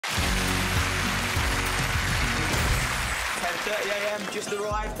8:30 a.m. just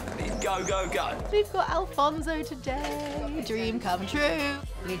arrived. Go, go, go. We've got Alfonso today. Dream come true.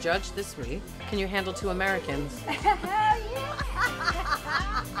 You judge this week. Can you handle 2 Americans?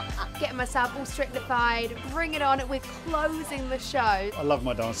 Getting myself all strictified, bring it on, we're closing the show. I love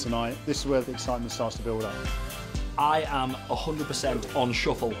my dance tonight. This is where the excitement starts to build up. I am 100% on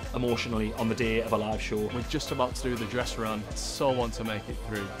shuffle emotionally on the day of a live show. We're just about to do the dress run. So want to make it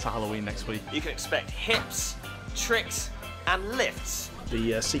through to Halloween next week. You can expect hips, tricks, and lifts.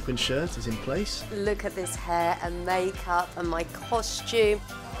 The sequin shirt is in place. Look at this hair and makeup and my costume.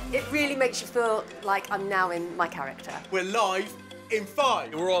 It really makes you feel like I'm now in my character. We're live in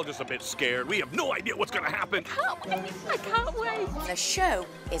 5. We're all just a bit scared. We have no idea what's going to happen. I can't wait. The show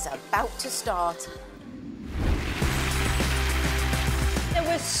is about to start. There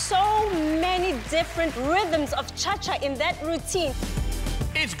were so many different rhythms of cha-cha in that routine.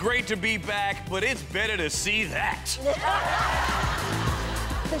 It's great to be back, but it's better to see that.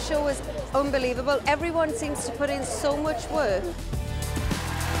 The show was unbelievable. Everyone seems to put in so much work.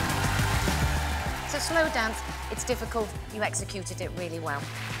 It's a slow dance. It's difficult. You executed it really well.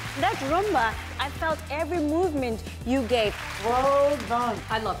 That rumba, I felt every movement you gave. Well done.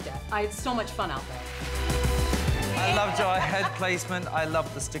 I loved it. I had so much fun out there. I loved your head placement. I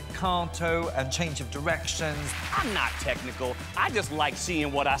loved the staccato and change of directions. I'm not technical. I just like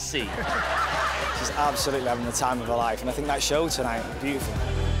seeing what I see. She's absolutely having the time of her life, and I think that show tonight, beautiful.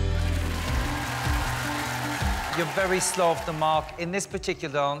 You're very slow off the mark. In this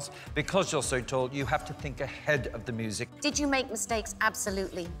particular dance, because you're so tall, you have to think ahead of the music. Did you make mistakes?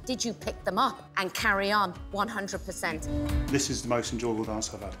 Absolutely. Did you pick them up and carry on? 100%. This is the most enjoyable dance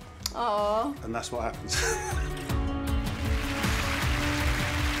I've had. Aww. And that's what happens.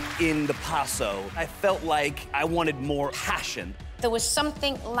 In the paso, I felt like I wanted more passion. There was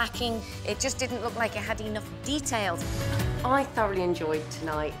something lacking. It just didn't look like it had enough details. I thoroughly enjoyed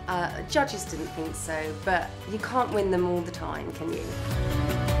tonight. Judges didn't think so, but you can't win them all the time, can you?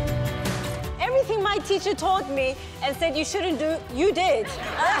 Everything my teacher taught me and said you shouldn't do, you did.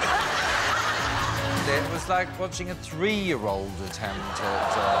 It was like watching a 3-year-old attempt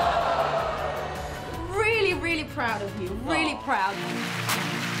at... Really, really proud of you. Really proud.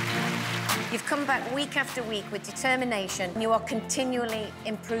 You've come back week after week with determination. You are continually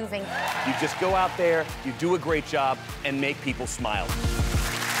improving. You just go out there, you do a great job, and make people smile.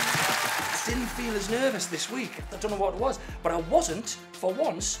 I didn't feel as nervous this week. I don't know what it was, but I wasn't, for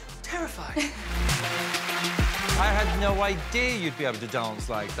once, terrified. I had no idea you'd be able to dance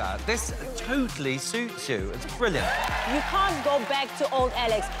like that. This totally suits you. It's brilliant. You can't go back to old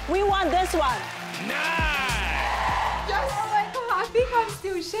Alex. We want this one. Nice! Yes! Oh my God, I think I'm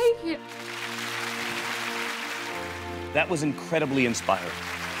still shaking. That was incredibly inspiring.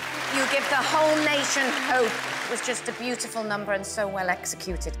 You give the whole nation hope. It was just a beautiful number and so well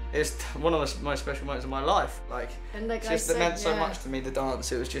executed. It's one of the most special moments of my life. And like it meant so much to me, the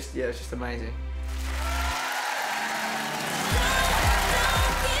dance. It was just, yeah, it was just amazing.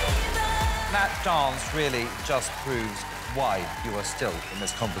 That dance really just proves why you are still in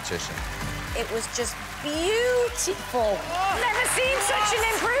this competition. It was just beautiful. Never seen such an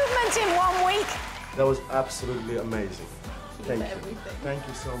improvement in 1 week. That was absolutely amazing. Thank you. Thank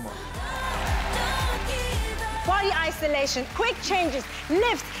you so much. Body isolation, quick changes,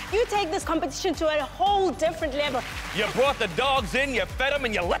 lifts. You take this competition to a whole different level. You brought the dogs in, you fed them,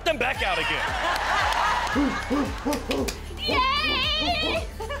 and you let them back out again. Yay!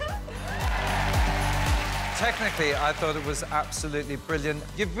 Technically, I thought it was absolutely brilliant.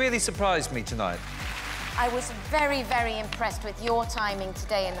 You've really surprised me tonight. I was very, very impressed with your timing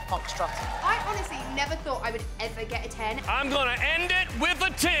today in the foxtrot. I honestly never thought I would ever get a 10. I'm gonna end it with a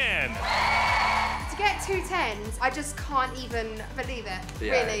 10. To get 2 10s, I just can't even believe it.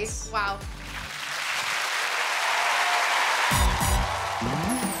 Yeah, really. Wow.